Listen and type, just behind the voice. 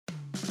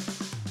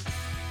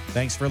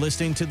Thanks for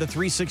listening to the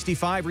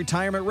 365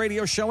 Retirement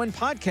Radio Show and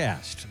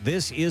Podcast.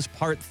 This is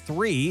part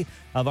 3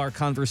 of our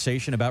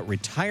conversation about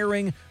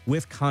retiring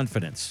with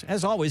confidence.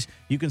 As always,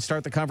 you can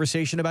start the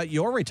conversation about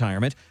your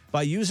retirement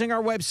by using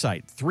our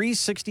website,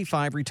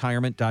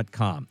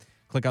 365retirement.com.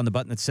 Click on the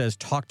button that says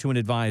Talk to an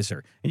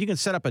Advisor, and you can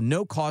set up a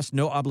no-cost,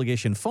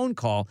 no-obligation phone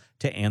call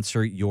to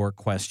answer your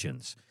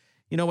questions.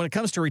 You know, when it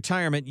comes to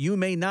retirement, you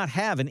may not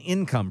have an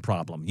income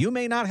problem. You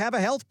may not have a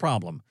health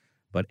problem,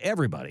 but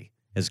everybody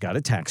has got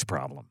a tax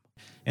problem.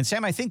 And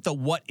Sam, I think the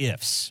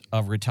what-ifs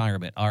of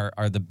retirement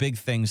are the big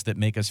things that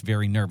make us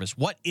very nervous.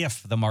 What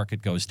if the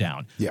market goes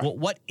down? Yeah. Well,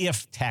 what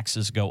if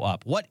taxes go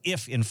up? What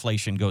if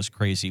inflation goes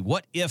crazy?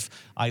 What if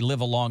I live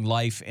a long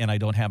life and I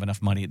don't have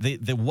enough money?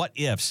 The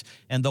what-ifs.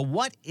 And the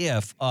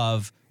what-if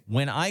of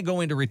when I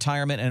go into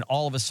retirement and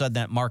all of a sudden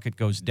that market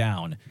goes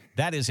down,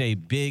 that is a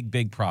big,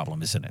 big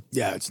problem, isn't it?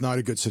 Yeah, it's not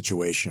a good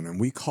situation. And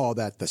we call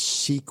that the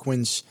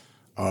sequence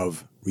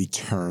of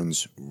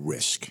returns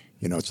risk.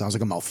 You know, it sounds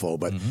like a mouthful,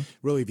 but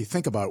really, if you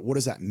think about it, what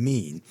does that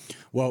mean?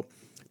 Well,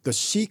 the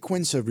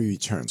sequence of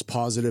returns,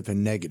 positive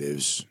and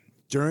negatives,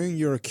 during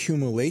your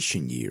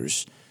accumulation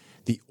years,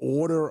 the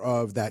order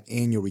of that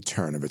annual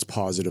return, if it's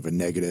positive or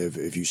negative,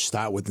 if you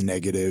start with the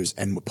negatives,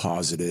 end with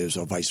positives,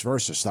 or vice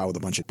versa, start with a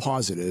bunch of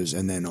positives,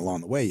 and then along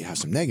the way, you have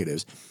some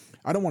negatives.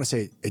 I don't want to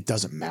say it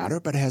doesn't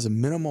matter, but it has a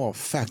minimal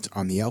effect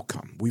on the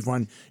outcome. We've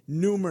run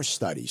numerous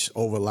studies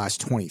over the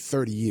last 20,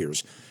 30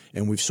 years,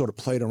 and we've sort of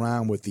played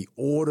around with the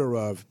order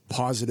of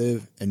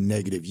positive and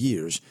negative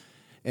years.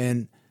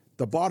 And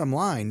the bottom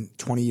line,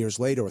 20 years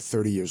later or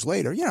 30 years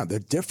later, yeah, they're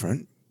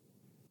different,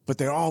 but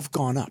they're all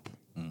gone up.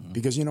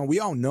 Because, you know, we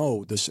all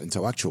know this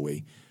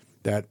intellectually,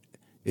 that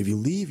if you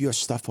leave your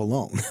stuff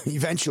alone,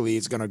 eventually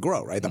it's going to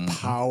grow, right? The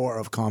power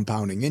of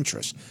compounding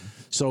interest.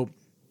 So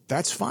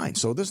that's fine.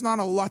 So there's not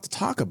a lot to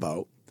talk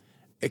about,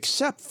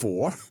 except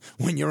for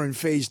when you're in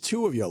phase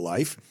 2 of your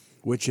life,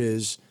 which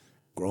is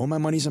growing my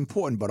money is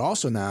important, but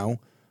also now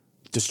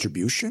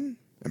distribution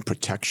and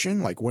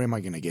protection, like where am I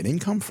going to get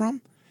income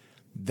from?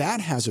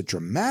 That has a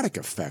dramatic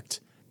effect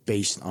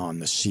based on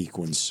the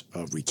sequence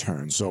of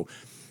returns. So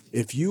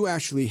if you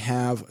actually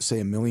have, say,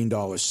 $1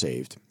 million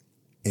saved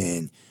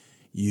and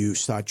you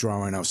start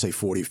drawing out, say,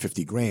 40 or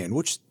 50 grand,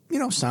 which, you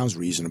know, sounds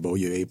reasonable,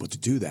 you're able to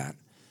do that,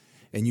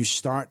 and you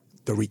start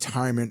the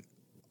retirement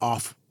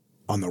off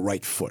on the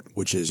right foot,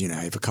 which is, you know,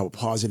 you have a couple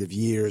positive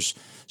years.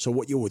 So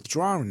what you're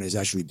withdrawing is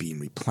actually being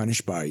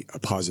replenished by a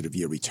positive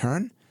year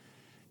return.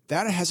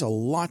 That has a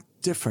lot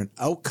different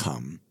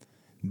outcome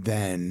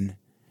than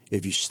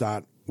if you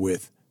start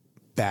with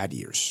bad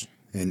years.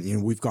 And, you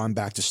know, we've gone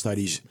back to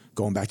studies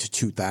going back to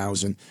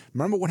 2000.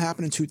 Remember what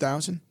happened in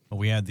 2000?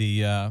 We had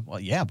the,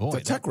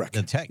 the tech wreck.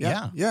 The tech,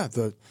 yeah.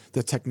 The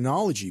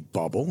technology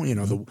bubble. You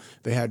know,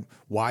 they had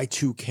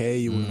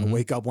Y2K. You were going to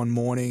wake up one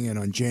morning, and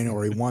on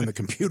January 1, the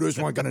computers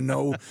weren't going to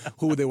know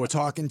who they were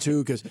talking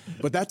to.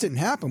 But that didn't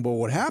happen. But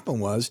what happened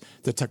was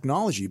the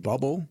technology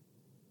bubble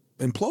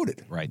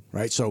imploded. Right.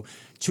 So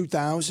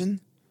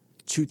 2000,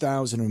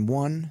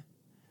 2001,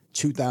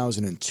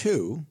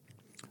 2002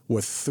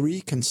 were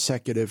 3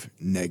 consecutive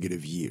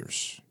negative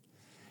years.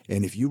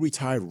 And if you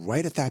retired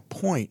right at that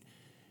point,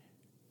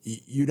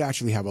 you'd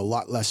actually have a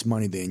lot less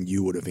money than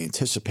you would have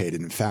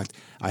anticipated. In fact,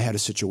 I had a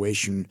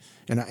situation,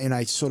 and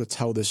I sort of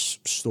tell this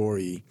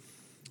story.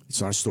 It's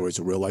not a story, it's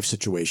a real-life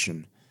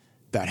situation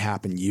that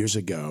happened years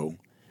ago,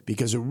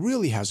 because it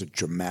really has a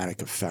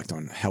dramatic effect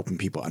on helping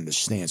people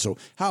understand. So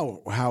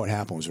how it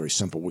happened was very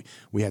simple.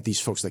 We had these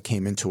folks that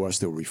came into us.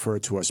 They were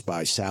referred to us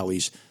by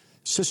Sally's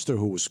sister,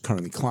 who was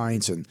currently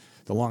clients, and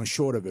the long and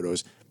short of it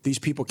was these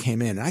people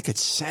came in, and I could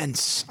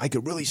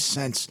really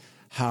sense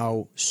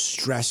how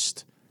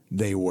stressed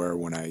they were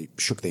when I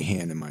shook their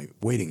hand in my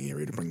waiting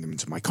area to bring them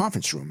into my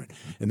conference room.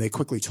 And they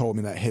quickly told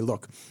me that, hey,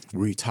 look,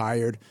 we're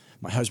retired.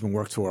 My husband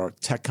worked for a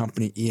tech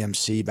company,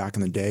 EMC, back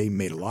in the day,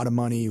 made a lot of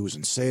money. He was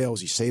in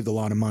sales. He saved a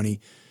lot of money.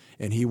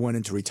 And he went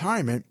into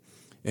retirement,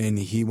 and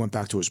he went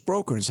back to his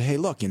broker and said, hey,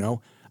 look, you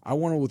know, I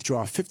want to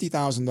withdraw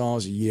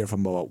 $50,000 a year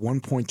from about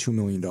 $1.2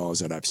 million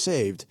that I've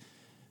saved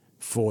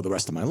for the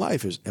rest of my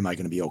life. Am I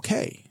going to be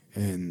okay?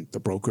 And the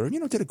broker, you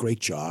know, did a great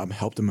job,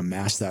 helped him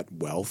amass that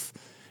wealth.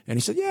 And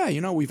he said, yeah,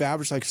 you know, we've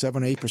averaged like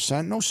 7 or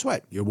 8%. No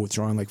sweat. You're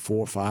withdrawing like 4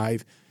 or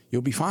 5.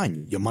 You'll be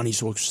fine. Your money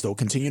will still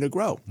continue to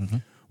grow.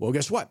 Well,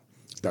 guess what?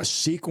 The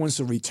sequence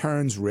of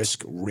returns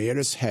risk reared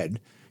its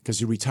head because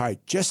he retired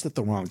just at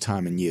the wrong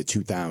time in year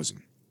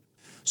 2000.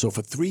 So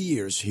for 3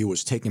 years, he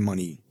was taking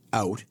money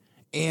out,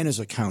 and his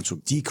accounts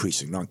were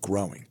decreasing, not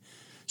growing.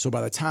 So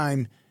by the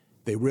time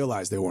they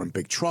realized they were in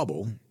big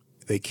trouble,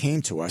 they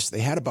came to us.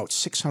 They had about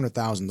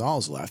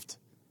 $600,000 left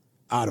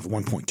out of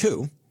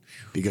 1.2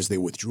 because they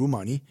withdrew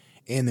money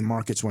and the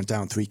markets went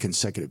down 3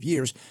 consecutive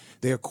years.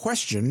 Their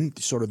question,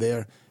 sort of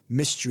their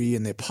mystery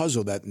and their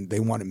puzzle that they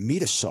wanted me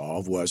to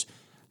solve was,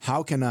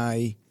 how can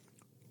I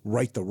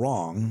right the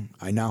wrong?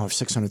 I now have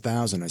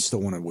 $600,000. I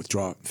still want to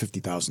withdraw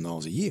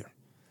 $50,000 a year.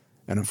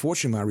 And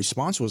unfortunately, my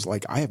response was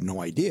like, I have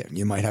no idea.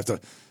 You might have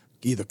to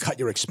either cut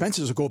your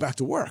expenses or go back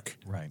to work.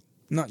 Right.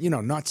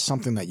 not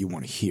something that you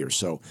want to hear.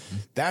 So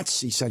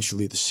that's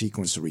essentially the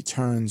sequence of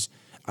returns,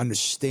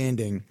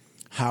 understanding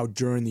how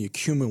during the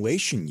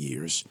accumulation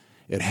years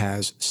it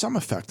has some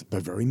effect,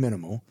 but very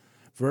minimal,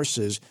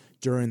 versus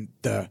during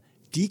the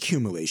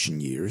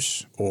decumulation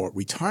years or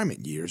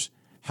retirement years,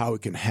 how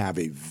it can have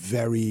a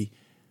very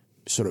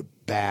sort of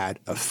bad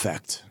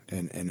effect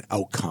and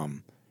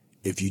outcome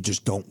if you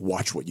just don't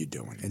watch what you're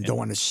doing and don't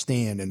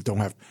understand and don't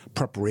have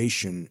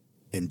preparation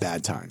in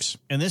bad times.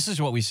 And this is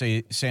what we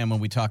say, Sam, when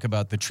we talk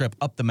about the trip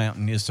up the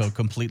mountain is so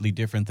completely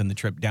different than the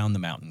trip down the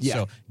mountain. Yeah.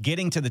 So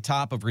getting to the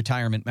top of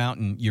retirement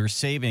mountain, you're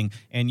saving,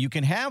 and you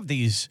can have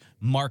these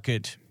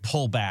market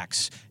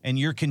pullbacks, and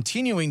you're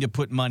continuing to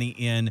put money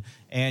in,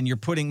 and you're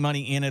putting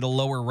money in at a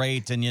lower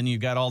rate, and then you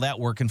got all that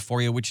working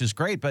for you, which is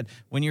great. But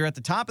when you're at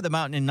the top of the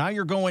mountain and now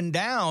you're going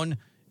down,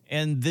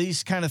 and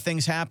these kind of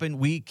things happen,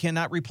 we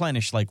cannot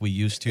replenish like we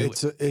used to.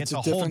 It's a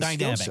whole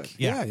dynamic. Set.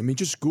 Yeah, I mean,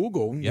 just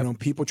Google. Yep. You know,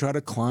 people try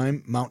to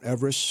climb Mount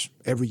Everest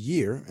every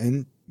year,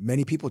 and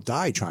many people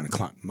die trying to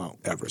climb Mount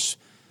Everest.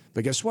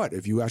 But guess what?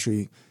 If you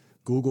actually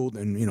Googled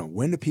and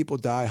when do people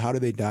die? How do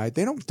they die?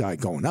 They don't die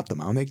going up the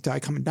mountain. They die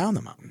coming down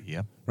the mountain.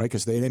 Yep. Right,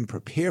 because they didn't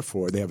prepare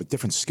for it. They have a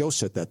different skill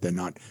set that they're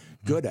not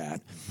good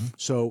at.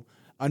 So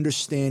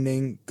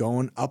understanding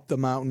going up the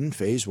mountain,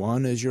 phase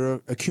one is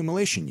your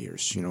accumulation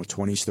years, 20s,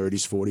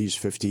 30s, 40s,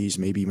 50s,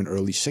 maybe even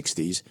early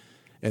 60s.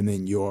 And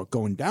then you're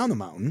going down the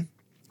mountain,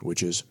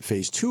 which is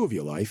phase two of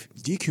your life,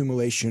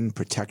 decumulation,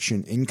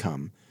 protection,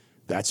 income.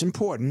 That's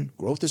important.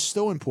 Growth is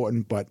still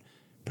important, but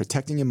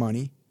protecting your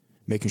money,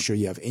 making sure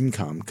you have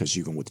income because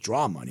you can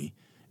withdraw money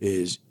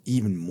is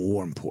even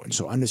more important.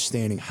 So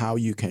understanding how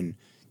you can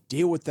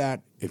deal with that,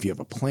 if you have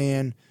a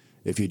plan,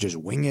 if you're just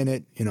winging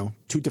it,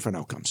 two different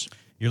outcomes.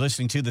 You're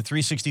listening to the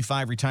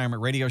 365 Retirement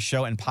Radio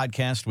Show and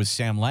podcast with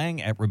Sam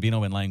Liang at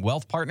Rubino and Liang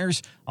Wealth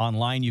Partners.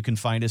 Online, you can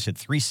find us at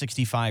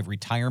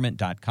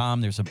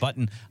 365retirement.com. There's a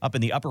button up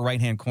in the upper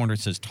right-hand corner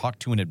that says Talk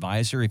to an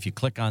Advisor. If you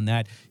click on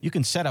that, you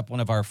can set up one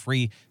of our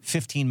free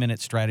 15-minute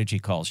strategy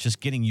calls.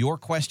 Just getting your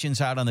questions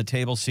out on the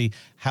table, see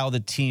how the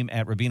team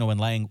at Rubino and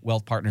Liang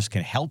Wealth Partners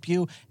can help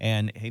you.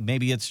 And hey,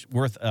 maybe it's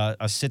worth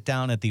a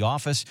sit-down at the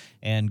office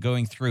and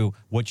going through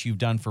what you've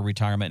done for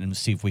retirement and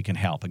see if we can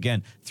help.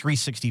 Again,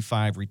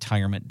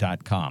 365retirement.com.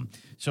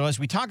 So as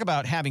we talk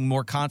about having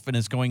more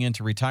confidence going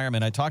into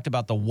retirement, I talked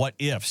about the what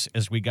ifs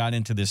as we got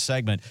into this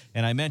segment,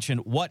 and I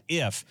mentioned what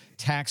if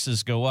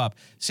taxes go up.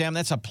 Sam,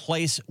 that's a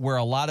place where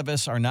a lot of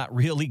us are not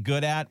really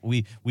good at.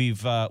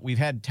 We've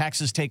had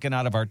taxes taken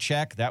out of our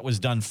check. That was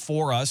done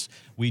for us.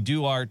 We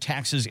do our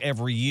taxes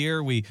every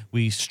year. We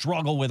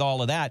struggle with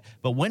all of that.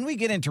 But when we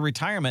get into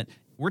retirement,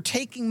 we're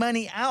taking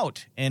money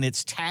out, and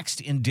it's taxed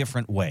in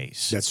different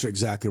ways. That's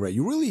exactly right.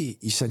 You really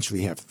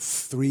essentially have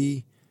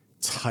three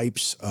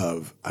types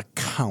of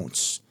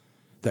accounts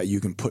that you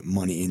can put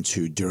money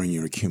into during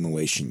your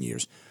accumulation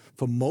years.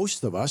 For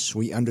most of us,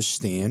 we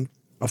understand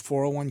a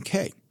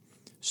 401k,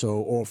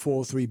 or a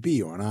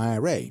 403b or an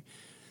IRA.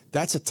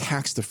 That's a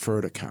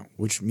tax-deferred account,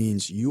 which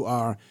means you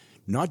are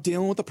not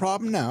dealing with the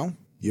problem now.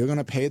 You're going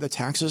to pay the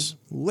taxes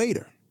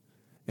later.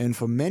 And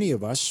for many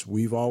of us,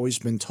 we've always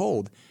been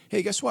told,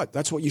 hey, guess what?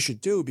 That's what you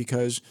should do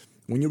because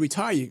when you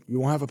retire, you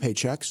won't have a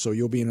paycheck, so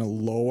you'll be in a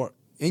lower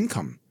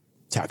income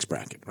tax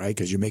bracket, right?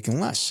 Because you're making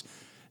less.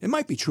 It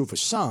might be true for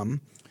some,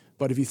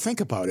 but if you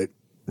think about it,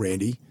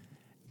 Randy,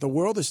 the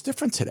world is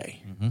different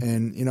today.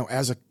 And,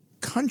 as a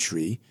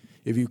country,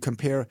 if you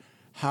compare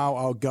how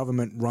our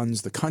government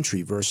runs the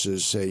country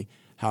versus, say,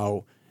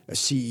 how a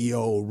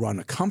CEO run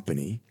a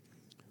company,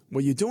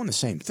 well, you're doing the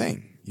same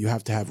thing. You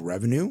have to have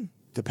revenue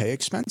to pay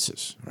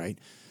expenses, right?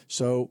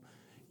 So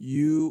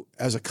you,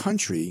 as a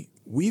country,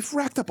 we've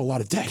racked up a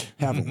lot of debt,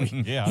 haven't we?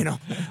 Yeah.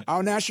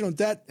 Our national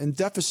debt and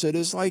deficit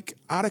is like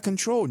out of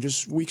control.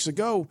 Just weeks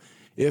ago,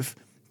 if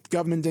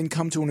government didn't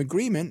come to an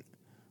agreement,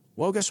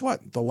 well, guess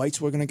what? The lights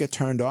were going to get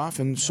turned off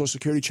and Social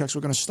Security checks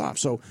were going to stop.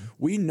 So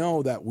we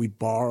know that we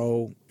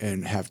borrow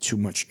and have too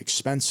much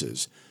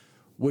expenses,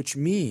 which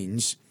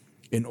means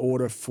in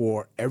order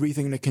for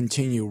everything to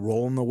continue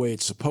rolling the way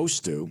it's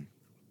supposed to,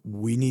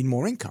 we need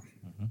more income.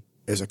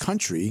 As a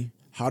country,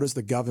 how does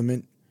the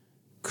government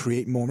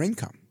create more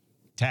income?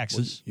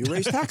 Taxes. Well, you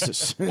raise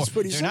taxes. It's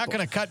pretty They're simple. not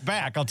going to cut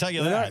back, I'll tell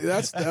you that.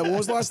 When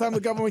was the last time the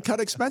government cut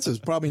expenses?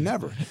 Probably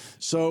never.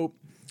 So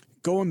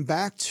going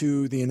back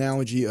to the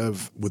analogy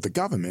with the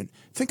government,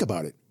 think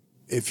about it.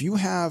 If you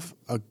have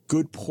a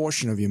good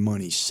portion of your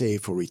money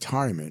saved for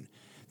retirement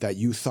that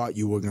you thought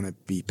you were going to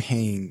be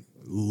paying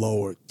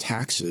lower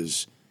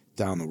taxes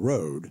down the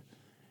road,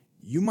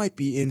 you might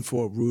be in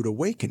for a rude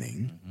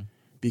awakening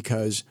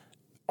because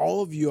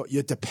all of you're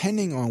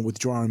depending on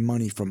withdrawing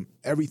money from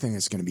everything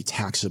that's going to be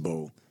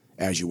taxable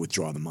as you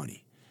withdraw the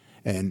money.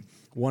 And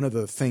one of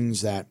the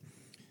things that,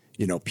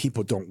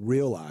 people don't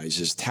realize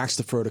is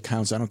tax-deferred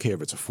accounts. I don't care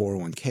if it's a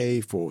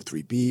 401k,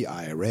 403b,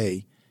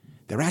 IRA.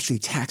 They're actually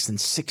taxed in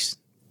 6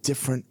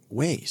 different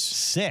ways.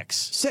 6?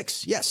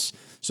 6, yes.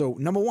 So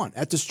number one,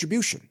 at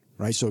distribution,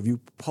 right? So if you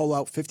pull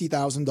out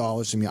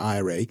 $50,000 from your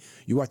IRA,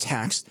 you are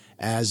taxed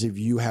as if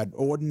you had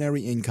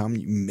ordinary income,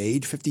 you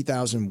made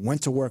 $50,000,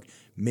 went to work,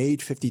 made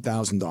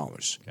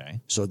 $50,000.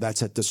 Okay. So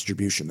that's at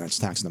distribution. That's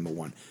tax number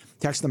one.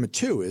 Tax number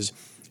two is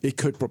it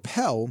could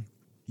propel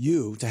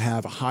you to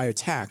have a higher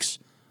tax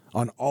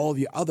on all of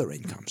your other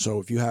income. So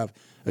if you have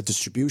a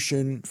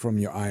distribution from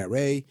your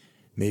IRA,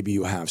 maybe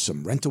you have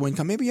some rental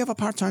income, maybe you have a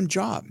part-time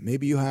job,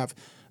 maybe you have,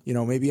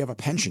 maybe you have a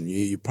pension,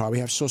 you probably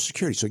have Social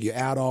Security. So you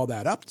add all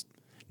that up,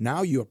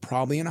 now you're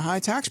probably in a high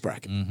tax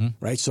bracket,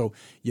 right? So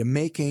you're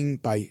making,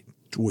 by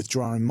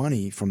withdrawing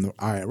money from the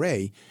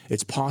IRA,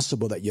 it's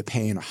possible that you're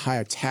paying a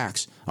higher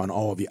tax on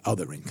all of your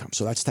other income.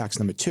 So that's tax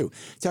number two.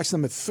 Tax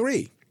number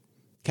three,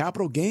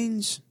 capital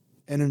gains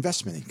and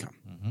investment income.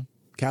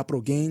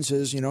 Capital gains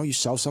is, you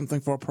sell something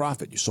for a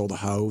profit. You sold a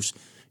house,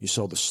 you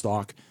sold a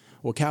stock.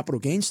 Well, capital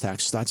gains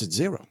tax starts at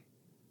zero.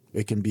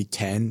 It can be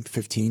 10,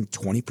 15,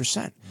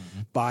 20%.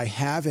 By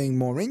having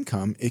more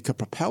income, it could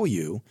propel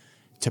you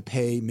to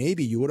pay,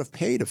 maybe you would have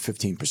paid a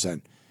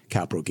 15%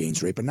 capital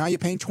gains rate, but now you're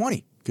paying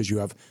 20 because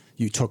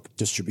you took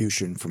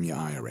distribution from your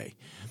IRA.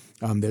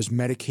 There's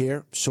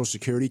Medicare, Social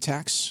Security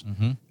tax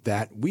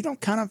that we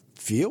don't kind of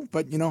feel,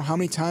 but how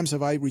many times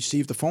have I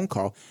received a phone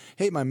call?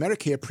 Hey, my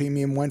Medicare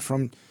premium went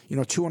from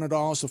 $200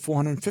 to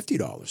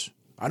 $450.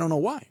 I don't know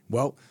why.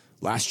 Well,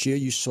 last year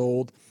you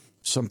sold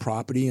some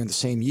property, and the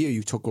same year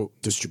you took a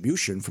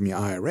distribution from your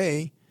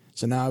IRA,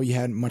 so now you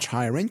had much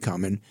higher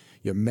income, and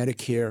your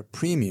Medicare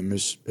premium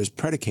is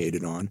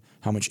predicated on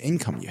how much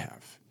income you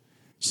have.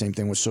 Same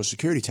thing with Social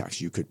Security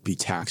tax. You could be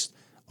taxed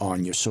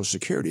on your Social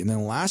Security. And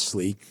then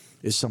lastly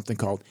is something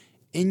called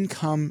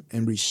income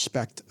in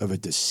respect of a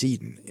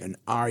decedent, an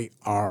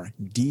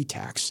IRD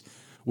tax,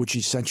 which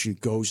essentially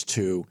goes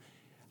to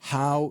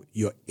how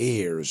your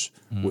heirs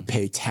would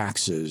pay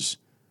taxes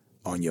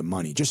on your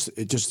money. Just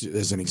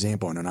as an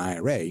example, on an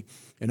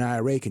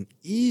IRA can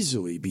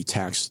easily be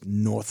taxed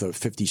north of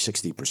 50,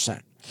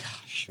 60%.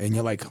 Gosh. And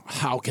you're like,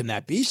 how can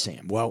that be,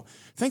 Sam? Well,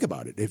 think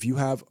about it. If you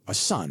have a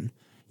son,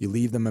 you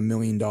leave them $1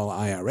 million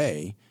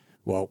IRA,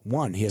 well,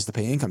 one, he has to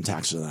pay income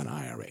taxes on that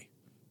IRA,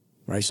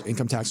 right? So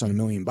income tax on $1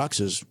 million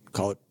is,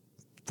 call it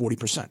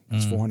 40%.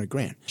 That's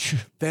 $400,000.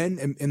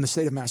 Then in the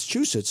state of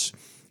Massachusetts,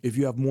 if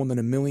you have more than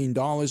 $1 million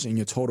in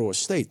your total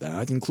estate,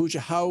 that includes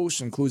your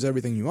house, includes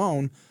everything you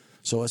own.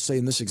 So let's say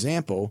in this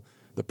example,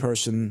 the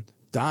person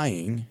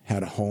dying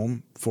had a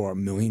home for $1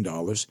 million,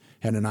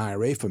 had an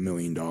IRA for $1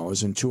 million,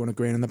 and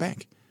 $200,000 in the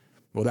bank.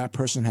 Well, that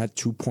person had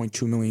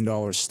 $2.2 million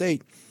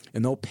estate,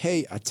 and they'll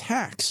pay a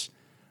tax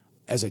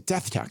as a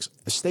death tax,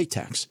 estate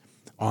tax,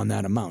 on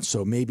that amount.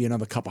 So maybe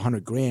another couple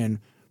 $100,000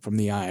 from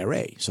the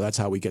IRA. So that's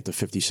how we get to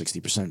 50,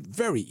 60%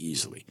 very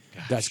easily.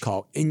 Gosh. That's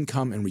called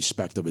income in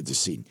respect of a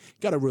decedent.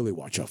 Got to really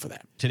watch out for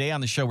that. Today on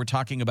the show, we're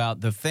talking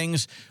about the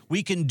things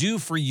we can do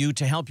for you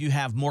to help you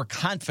have more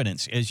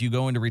confidence as you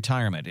go into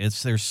retirement.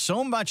 There's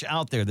so much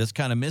out there that's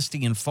kind of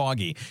misty and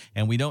foggy,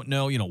 and we don't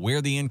know,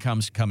 where the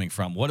income's coming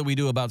from. What do we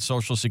do about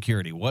Social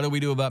Security? What do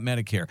we do about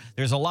Medicare?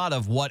 There's a lot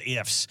of what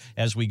ifs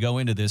as we go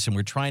into this, and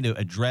we're trying to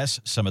address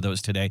some of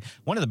those today.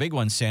 One of the big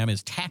ones, Sam,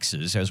 is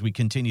taxes as we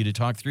continue to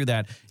talk through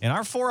that. And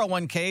our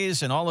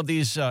 401ks and all of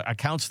these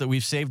accounts that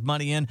we've saved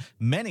money in,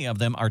 many of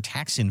them are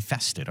tax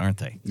infested, aren't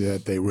they? Yeah,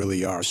 they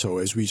really are. So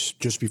as we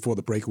just before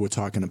the break, we were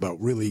talking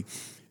about really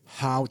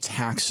how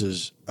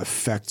taxes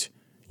affect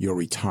your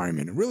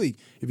retirement. And really,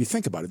 if you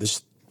think about it,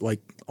 there's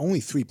like only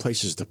three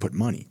places to put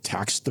money.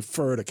 Tax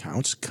deferred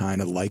accounts,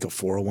 kind of like a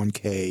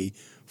 401k,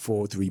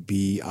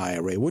 403b,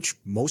 IRA, which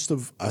most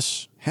of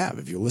us have.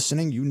 If you're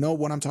listening, you know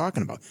what I'm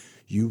talking about.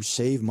 You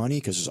save money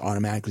because it's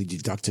automatically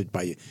deducted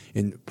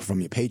from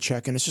your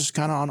paycheck, and it's just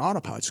kind of on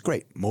autopilot. It's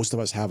great. Most of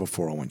us have a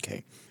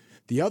 401k.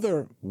 The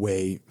other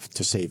way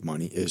to save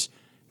money is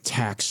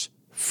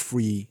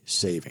tax-free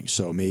savings.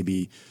 So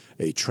maybe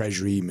a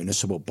treasury,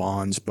 municipal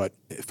bonds, but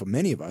for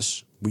many of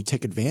us, we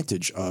take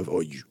advantage of,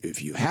 or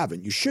if you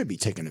haven't, you should be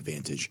taking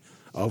advantage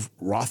of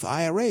Roth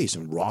IRAs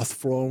and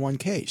Roth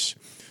 401ks.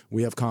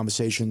 We have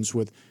conversations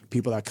with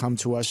people that come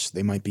to us.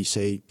 They might be,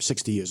 say,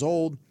 60 years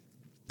old.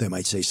 They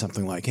might say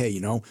something like, hey,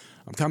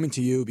 I'm coming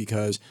to you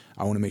because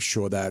I want to make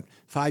sure that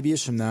 5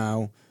 years from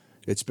now,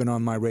 it's been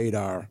on my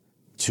radar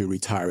to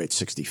retire at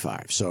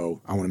 65.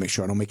 So I want to make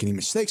sure I don't make any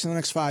mistakes in the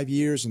next 5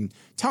 years, and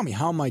tell me,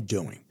 how am I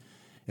doing?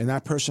 And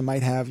that person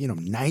might have,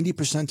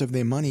 90% of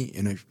their money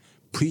in a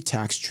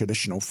pre-tax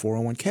traditional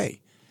 401k.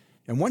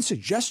 And one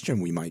suggestion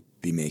we might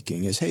be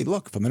making is, hey,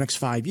 look, for the next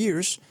 5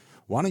 years,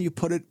 why don't you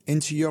put it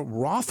into your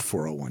Roth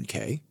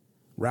 401k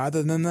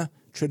rather than the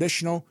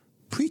traditional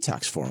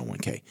pre-tax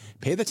 401k?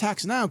 Pay the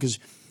tax now because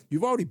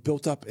you've already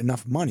built up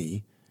enough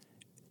money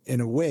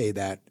in a way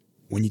that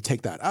when you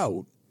take that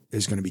out,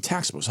 is going to be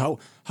taxable. So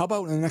how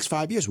about in the next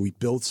 5 years, we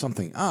build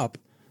something up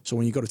so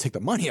when you go to take the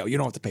money out, you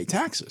don't have to pay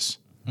taxes,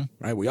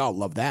 right? We all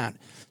love that.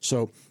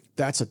 So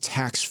that's a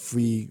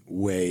tax-free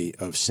way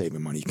of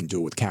saving money. You can do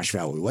it with cash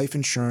value life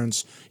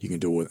insurance. You can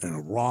do it in a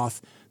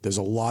Roth. There's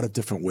a lot of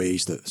different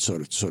ways to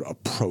sort of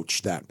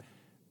approach that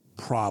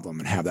problem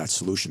and have that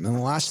solution. And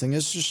the last thing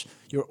is just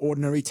your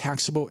ordinary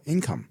taxable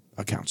income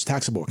accounts,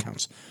 taxable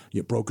accounts,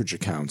 your brokerage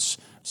accounts,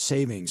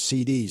 savings,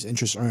 CDs,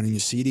 interest earning your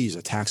CDs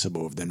are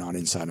taxable if they're not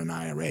inside an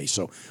IRA.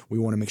 So we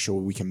want to make sure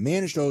we can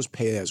manage those,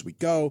 pay as we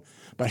go.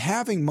 But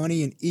having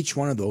money in each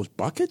one of those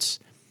buckets,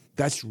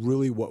 that's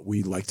really what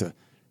we like to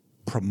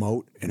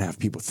promote and have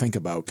people think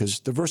about, because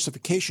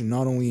diversification,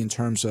 not only in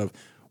terms of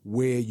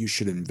where you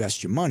should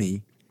invest your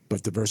money,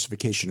 but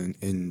diversification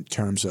in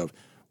terms of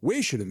where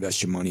you should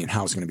invest your money and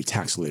how it's going to be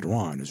taxed later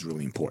on is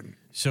really important.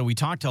 So we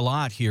talked a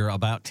lot here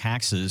about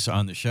taxes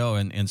on the show.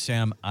 And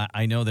Sam,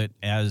 I know that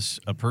as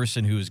a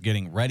person who is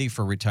getting ready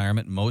for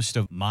retirement, most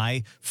of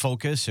my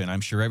focus, and I'm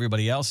sure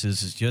everybody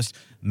else's, is just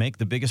make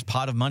the biggest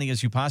pot of money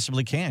as you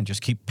possibly can.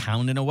 Just keep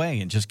pounding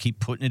away and just keep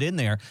putting it in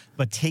there,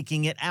 but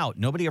taking it out.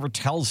 Nobody ever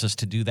tells us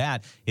to do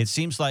that. It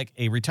seems like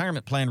a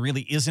retirement plan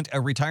really isn't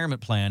a retirement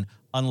plan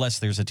unless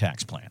there's a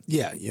tax plan.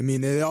 Yeah, I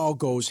mean, it all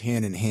goes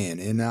hand in hand.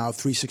 In our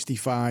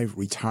 365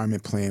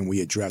 retirement plan, we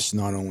address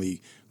not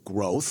only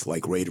growth,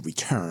 like rate of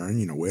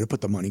return, where to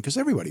put the money, because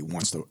everybody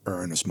wants to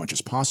earn as much as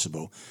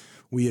possible.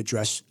 We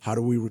address how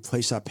do we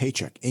replace our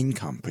paycheck,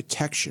 income,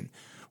 protection.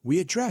 We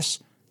address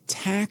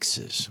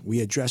taxes.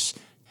 We address,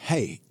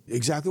 hey,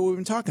 exactly what we've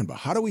been talking about.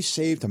 How do we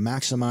save to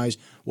maximize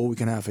what we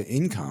can have for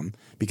income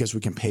because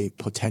we can pay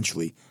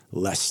potentially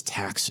less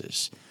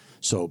taxes?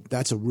 So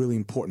that's a really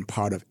important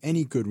part of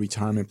any good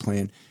retirement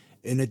plan.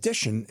 In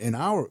addition, in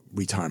our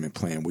retirement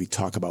plan, we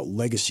talk about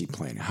legacy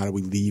planning. How do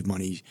we leave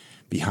money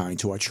behind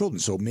to our children?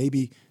 So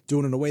maybe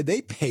doing it in a way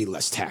they pay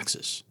less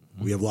taxes.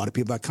 We have a lot of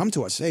people that come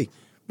to us, hey,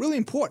 really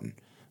important.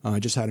 I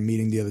just had a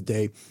meeting the other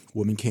day.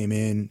 Woman came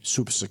in,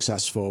 super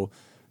successful.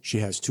 She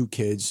has 2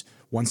 kids.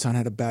 One son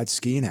had a bad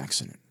skiing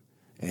accident,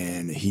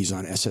 and he's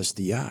on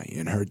SSDI.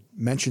 And her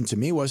mention to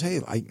me was,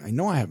 hey, I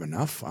know I have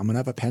enough. I'm going to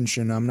have a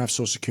pension. I'm going to have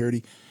Social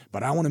Security.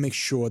 But I want to make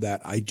sure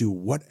that I do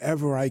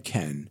whatever I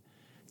can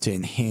to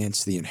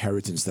enhance the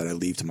inheritance that I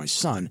leave to my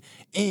son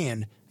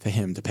and for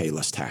him to pay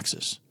less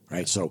taxes,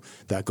 right? So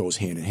that goes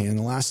hand in hand.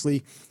 And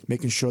lastly,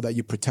 making sure that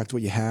you protect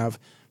what you have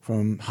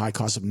from high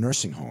cost of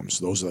nursing homes.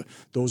 Those are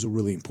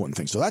really important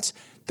things. So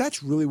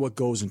that's really what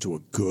goes into a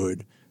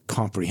good,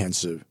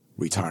 comprehensive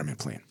retirement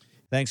plan.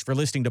 Thanks for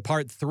listening to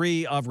part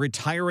 3 of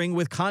Retiring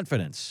with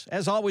Confidence.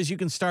 As always, you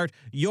can start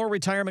your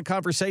retirement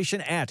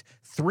conversation at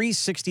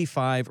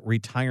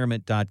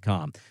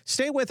 365retirement.com.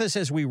 Stay with us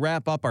as we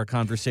wrap up our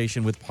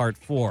conversation with part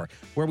 4,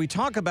 where we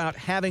talk about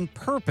having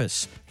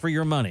purpose for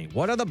your money.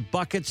 What are the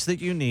buckets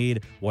that you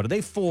need? What are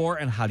they for?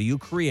 And how do you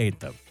create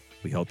them?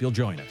 We hope you'll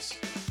join us.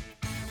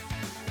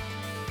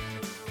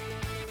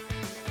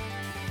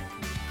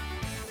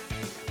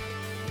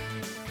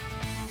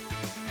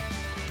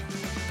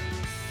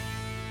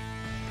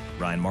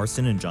 Ryan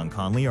Marston and John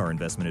Conley are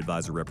investment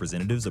advisor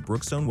representatives of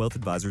Brookstone Wealth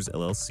Advisors,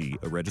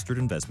 LLC, a registered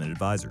investment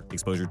advisor.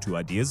 Exposure to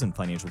ideas and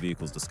financial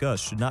vehicles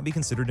discussed should not be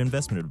considered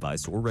investment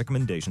advice or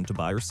recommendation to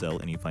buy or sell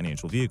any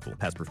financial vehicle.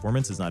 Past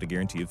performance is not a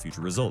guarantee of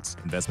future results.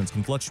 Investments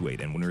can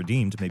fluctuate and when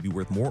redeemed may be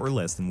worth more or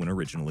less than when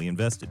originally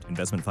invested.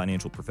 Investment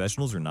financial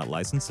professionals are not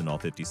licensed in all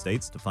 50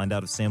 states. To find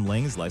out if Sam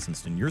Liang is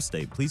licensed in your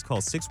state, please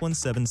call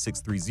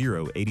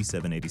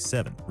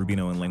 617-630-8787.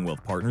 Rubino and Liang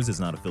Wealth Partners is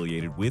not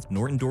affiliated with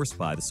nor endorsed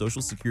by the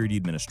Social Security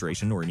Administration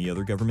or any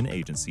other government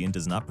agency and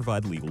does not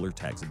provide legal or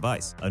tax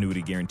advice.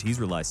 Annuity guarantees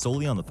rely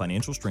solely on the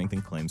financial strength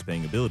and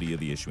claims-paying ability of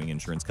the issuing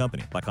insurance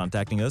company. By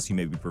contacting us, you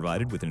may be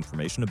provided with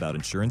information about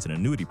insurance and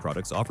annuity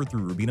products offered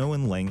through Rubino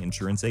and Liang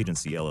Insurance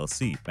Agency,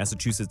 LLC,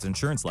 Massachusetts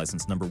Insurance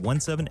License number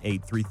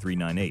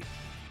 1783398.